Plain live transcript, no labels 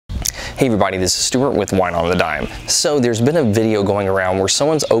Hey everybody, this is Stuart with Wine on the Dime. So there's been a video going around where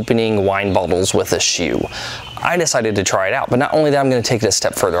someone's opening wine bottles with a shoe. I decided to try it out, but not only that, I'm going to take it a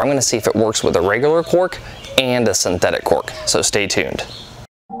step further. I'm going to see if it works with a regular cork and a synthetic cork. So stay tuned.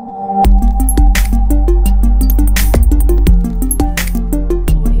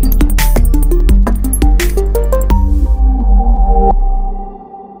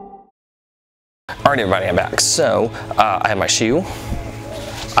 Alright everybody, I'm back. So I have my shoe.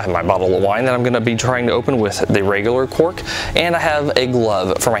 I have my bottle of wine that I'm going to be trying to open with the regular cork, and I have a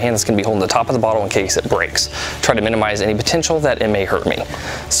glove for my hand that's going to be holding the top of the bottle in case it breaks. Try to minimize any potential that it may hurt me.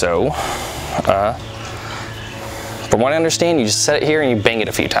 So, from what I understand, you just set it here and you bang it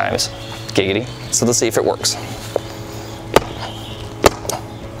a few times. Giggity. So let's see if it works.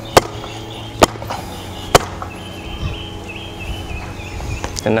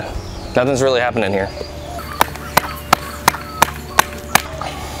 And nothing's really happening here.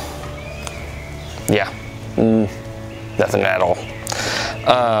 Yeah, nothing at all.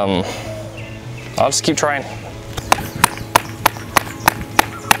 I'll just keep trying.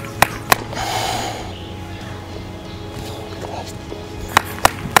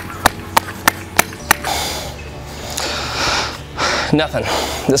 Nothing.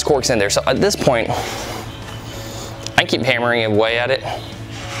 This cork's in there. So at this point, I can keep hammering away at it,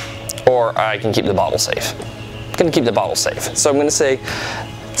 or I can keep the bottle safe. I'm gonna keep the bottle safe. So I'm gonna say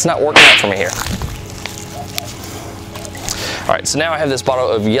it's not working out for me here. All right, so now I have this bottle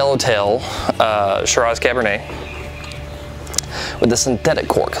of Yellowtail Shiraz Cabernet with the synthetic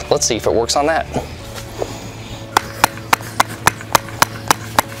cork. Let's see if it works on that.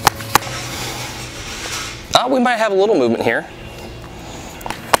 We might have a little movement here.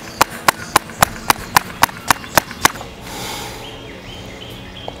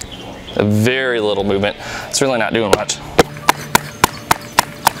 A very little movement. It's really not doing much.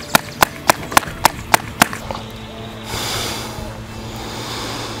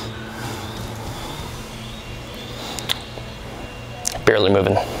 Barely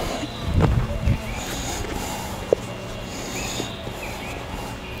moving.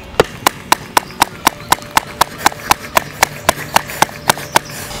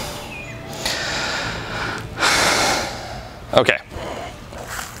 Okay.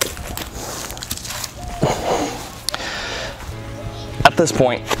 At this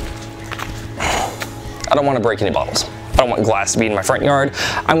point, I don't want to break any bottles. I don't want glass to be in my front yard.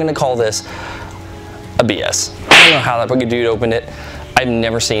 I'm going to call this a BS. I don't know how that dude opened it. I've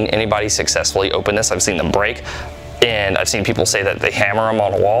never seen anybody successfully open this. I've seen them break, and I've seen people say that they hammer them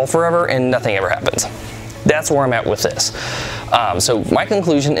on a wall forever and nothing ever happens. That's where I'm at with this. So my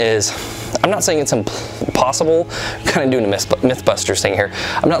conclusion is, I'm not saying it's impossible, I'm kind of doing a Mythbusters thing here.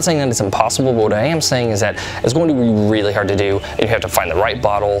 I'm not saying that it's impossible, but what I am saying is that it's going to be really hard to do, and you have to find the right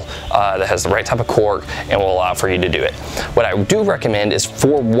bottle that has the right type of cork and will allow for you to do it. What I do recommend is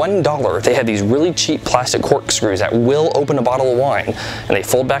for $1, they have these really cheap plastic cork screws that will open a bottle of wine, and they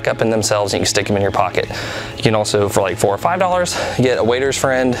fold back up in themselves and you can stick them in your pocket. You can also, for like $4 or $5, get a waiter's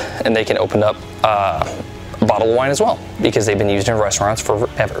friend and they can open up a bottle of wine as well, because they've been used in restaurants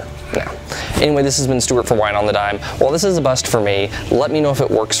forever now. Anyway, this has been Stuart for Wine on the Dime. Well, this is a bust for me. Let me know if it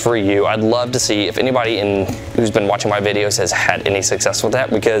works for you. I'd love to see if anybody who's been watching my videos has had any success with that,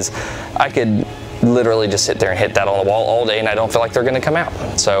 because I could literally just sit there and hit that on the wall all day and I don't feel like they're going to come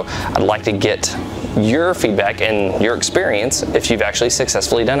out. So I'd like to get your feedback and your experience if you've actually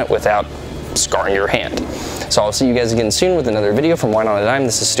successfully done it without scarring your hand. So I'll see you guys again soon with another video from Wine on the Dime.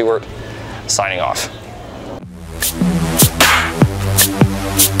 This is Stuart, signing off.